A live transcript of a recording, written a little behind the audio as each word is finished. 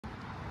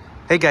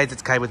Hey guys,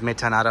 it's Kai with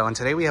Mid-Towne Auto, and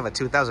today we have a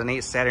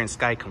 2008 Saturn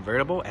Sky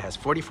convertible. It has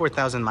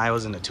 44,000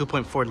 miles and a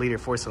 2.4 liter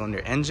 4-cylinder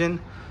engine.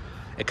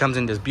 It comes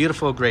in this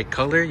beautiful gray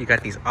color. You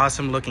got these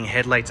awesome looking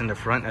headlights in the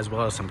front, as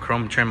well as some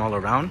chrome trim all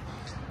around.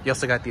 You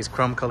also got these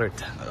chrome colored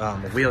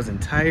wheels and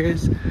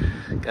tires.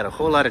 Got a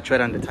whole lot of tread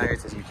on the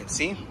tires, as you can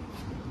see.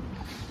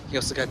 You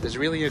also got this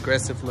really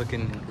aggressive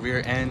looking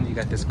rear end. You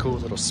got this cool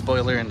little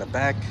spoiler in the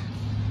back.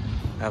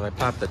 Now I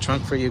popped the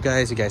trunk for you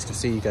guys. You guys can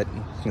see you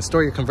can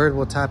store your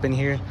convertible top in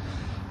here.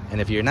 And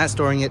if you're not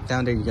storing it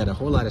down there, you got a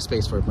whole lot of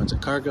space for a bunch of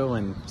cargo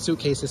and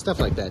suitcases, stuff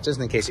like that, just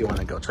in case you want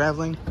to go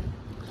traveling.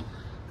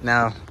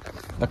 Now,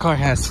 the car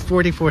has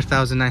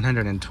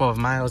 44,912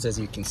 miles, as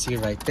you can see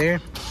right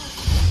there.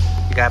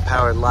 You got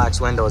powered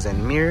locks, windows,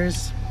 and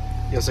mirrors.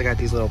 You also got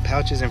these little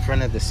pouches in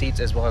front of the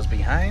seats as well as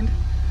behind.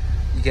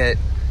 You get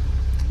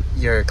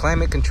your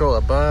climate control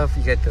above.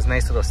 You get this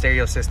nice little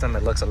stereo system.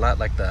 It looks a lot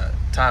like the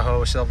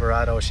Tahoe,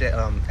 Silverado,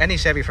 any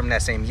Chevy from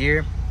that same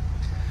year.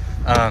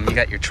 You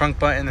got your trunk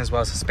button as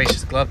well as a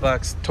spacious glove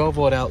box,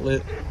 12-volt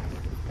outlet,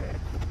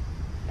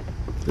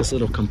 this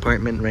little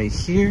compartment right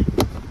here,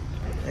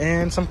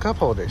 and some cup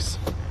holders.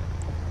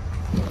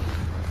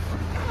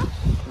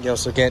 You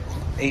also get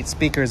 8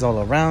 speakers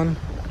all around.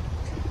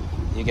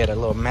 You get a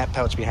little mat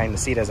pouch behind the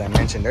seat, as I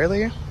mentioned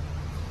earlier.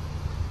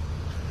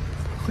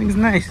 Thing's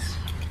nice.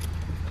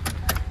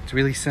 It's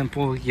really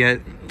simple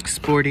yet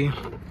sporty.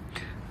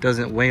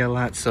 Doesn't weigh a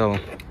lot, so you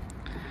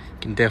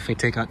can definitely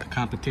take out the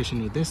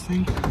competition with this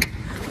thing.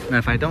 Now,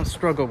 if I don't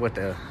struggle with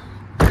the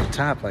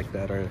top like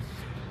that, or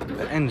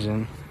the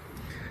engine,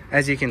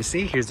 as you can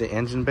see, here's the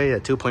engine bay, a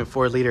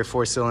 2.4 liter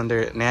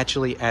 4-cylinder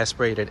naturally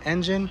aspirated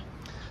engine.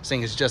 This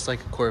thing is just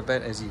like a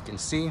Corvette, as you can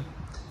see.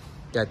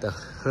 Got the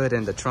hood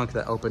and the trunk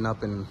that open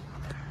up and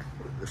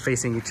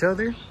facing each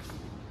other.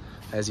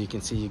 As you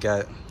can see, you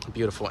got a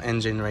beautiful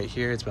engine right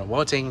here. It's been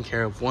well taken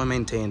care of, well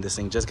maintained. This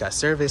thing just got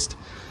serviced. If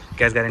you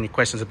guys got any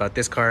questions about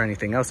this car or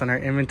anything else on our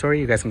inventory,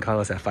 you guys can call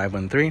us at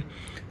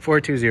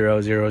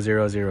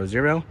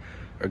 513-420-0000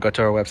 or go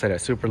to our website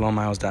at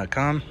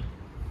superlowmiles.com.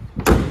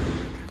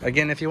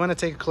 Again, if you want to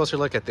take a closer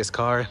look at this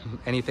car,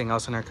 anything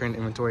else in our current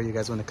inventory, you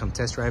guys want to come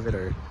test drive it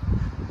or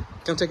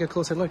come take a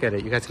closer look at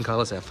it, you guys can call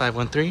us at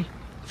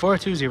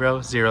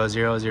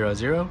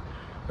 513-420-0000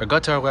 or go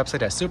to our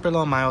website at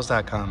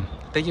superlowmiles.com.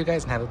 Thank you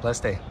guys and have a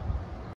blessed day.